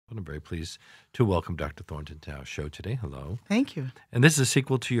Well, I'm very pleased to welcome Dr. Thornton to our show today. Hello. Thank you. And this is a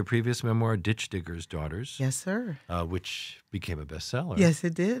sequel to your previous memoir, Ditchdigger's Daughters. Yes, sir. Which became a bestseller. Yes,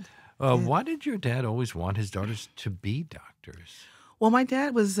 it did. Why did your dad always want his daughters to be doctors? Well, my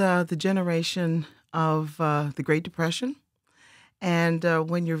dad was the generation of the Great Depression. And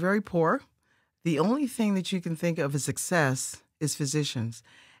when you're very poor, the only thing that you can think of as success is physicians.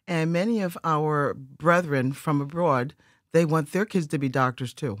 And many of our brethren from abroad, they want their kids to be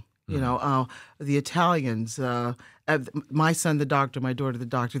doctors too. You know, the Italians, my son the doctor, my daughter the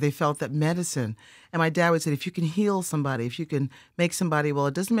doctor, they felt that medicine. And my dad would say, if you can heal somebody, if you can make somebody well,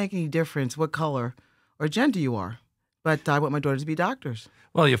 it doesn't make any difference what color or gender you are. But I want my daughters to be doctors.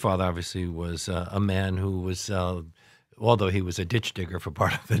 Well, your father obviously was a man who was, although he was a ditch digger for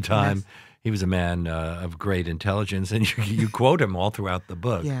part of the time, Yes. he was a man of great intelligence, and you quote him all throughout the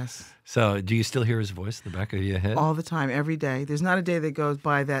book. Yes. So do you still hear his voice in the back of your head? All the time, every day. There's not a day that goes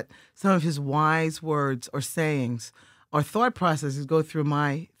by that some of his wise words or sayings or thought processes go through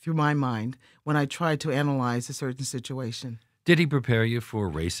my mind when I try to analyze a certain situation. Did he prepare you for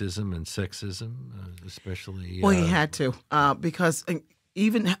racism and sexism, especially? Well, he had to because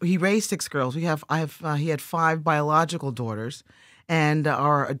even he raised 6 girls. He had 5 biological daughters, and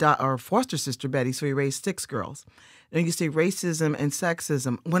our foster sister Betty. So he raised 6 girls. And you say racism and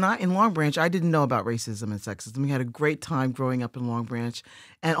sexism. In Long Branch, I didn't know about racism and sexism. We had a great time growing up in Long Branch,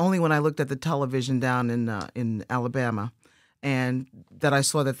 and only when I looked at the television down in Alabama, and that I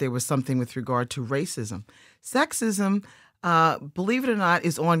saw that there was something with regard to racism. Sexism, believe it or not,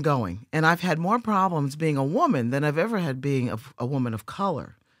 is ongoing, and I've had more problems being a woman than I've ever had being a woman of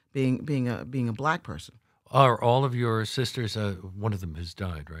color, being a black person. Are all of your sisters, one of them has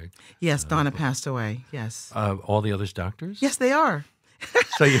died, right? Yes, Donna passed away, yes. All the others doctors? Yes, they are.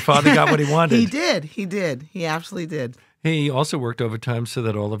 So your father got what he wanted. He did. He absolutely did. He also worked overtime so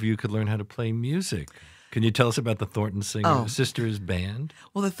that all of you could learn how to play music. Can you tell us about the Thornton Sisters band?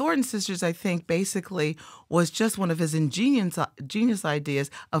 Well, the Thornton Sisters, I think, basically was just one of his genius ideas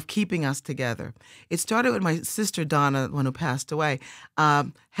of keeping us together. It started with my sister, Donna, the one who passed away,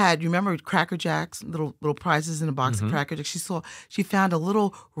 you remember Cracker Jacks, little prizes in a box of Cracker Jacks? She found a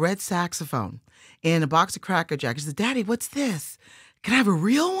little red saxophone in a box of Cracker Jacks. She said, "Daddy, what's this? Can I have a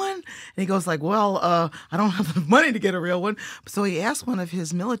real one?" And he goes like, "Well, I don't have enough money to get a real one." So he asked one of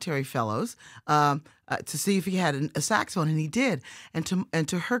his military fellows to see if he had a saxophone, and he did. And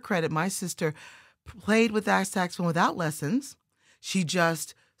to her credit, my sister played with that saxophone without lessons. She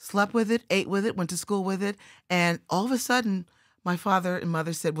just slept with it, ate with it, went to school with it, and all of a sudden, my father and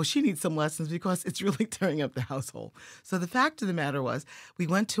mother said, well, she needs some lessons because it's really tearing up the household. So the fact of the matter was, we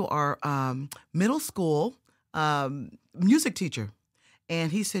went to our middle school music teacher,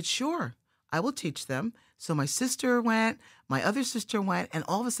 and he said, sure, I will teach them. So my sister went, my other sister went, and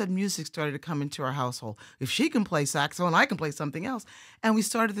all of a sudden music started to come into our household. If she can play saxophone, I can play something else. And we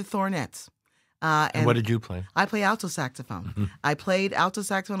started the Thornettes. And what did you play? I play alto saxophone. I played alto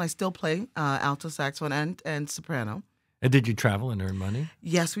saxophone. I still play alto saxophone and soprano. And did you travel and earn money?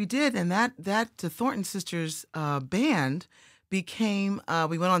 Yes, we did. And that the Thornton Sisters band became,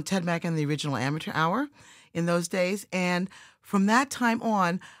 we went on Ted Mack and the Original Amateur Hour in those days. And from that time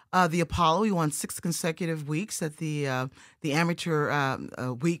on, the Apollo, we won 6 consecutive weeks at the amateur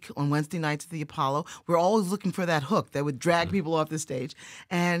week on Wednesday nights at the Apollo. We're always looking for that hook that would drag people off the stage.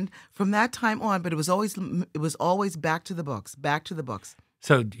 And from that time on, but it was always back to the books, back to the books.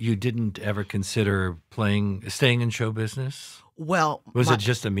 So you didn't ever consider staying in show business? Well, was it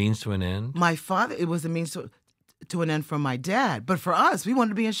just a means to an end? My father, it was a means to an end for my dad. But for us, we wanted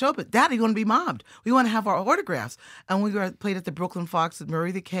to be in show business. Daddy wanted to be mobbed. We want to have our autographs. And we played at the Brooklyn Fox with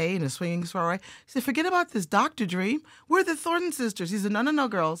Murray the K and the Swinging Soiree. He said, forget about this doctor dream. We're the Thornton Sisters. He said, no,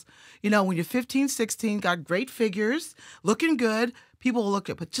 girls. You know, when you're 15, 16, got great figures, looking good, people will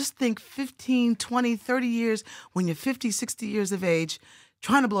look at. But just think 15, 20, 30 years, when you're 50, 60 years of age,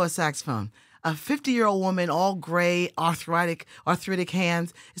 trying to blow a saxophone. A 50-year-old woman, all gray, arthritic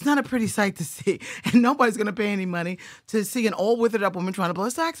hands. It's not a pretty sight to see. And nobody's going to pay any money to see an old, withered-up woman trying to blow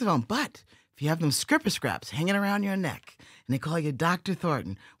a saxophone. But if you have them scraps hanging around your neck, and they call you Dr.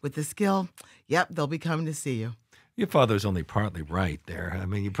 Thornton with the skill, yep, they'll be coming to see you. Your father's only partly right there. I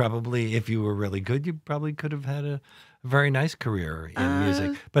mean, you probably, if you were really good, you probably could have had a very nice career in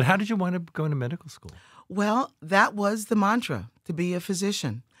music. But how did you wind up going to medical school? Well, that was the mantra, to be a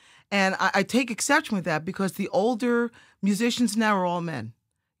physician. And I take exception with that because the older musicians now are all men.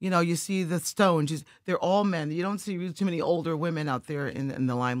 You know, you see the Stones, they're all men. You don't see too many older women out there in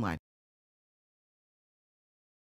the limelight.